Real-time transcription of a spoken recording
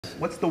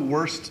What's the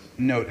worst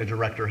note a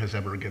director has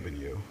ever given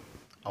you?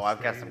 Oh,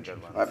 I've got some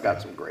good ones. I've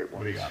got some great ones.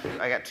 What do you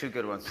got? I got two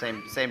good ones,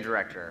 same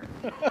director.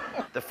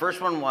 The first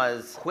one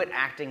was, quit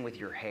acting with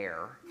your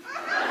hair.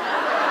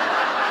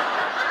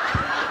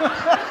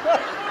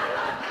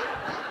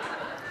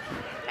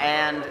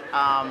 And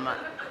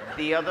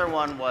the other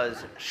one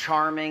was,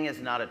 charming is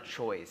not a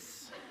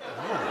choice.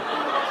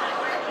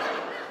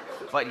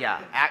 But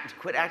yeah,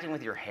 quit acting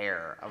with your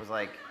hair. I was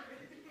like,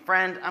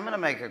 friend, I'm gonna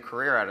make a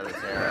career out of this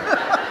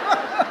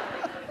hair.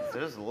 So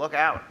just look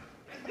out.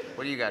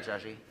 What do you got,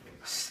 Joshy?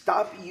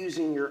 Stop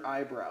using your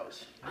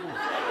eyebrows.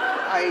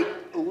 I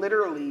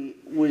literally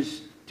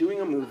was doing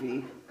a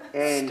movie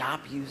and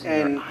Stop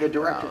using your the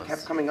director eyebrows.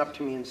 kept coming up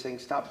to me and saying,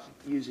 stop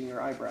using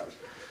your eyebrows.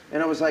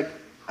 And I was like,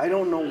 I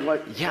don't know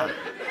what. Yeah,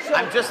 So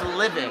I'm just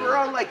living. we're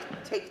on like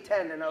take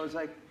 10 and I was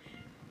like,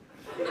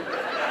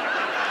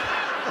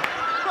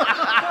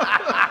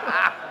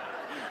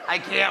 I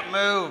can't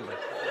move.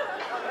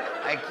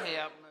 I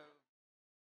can't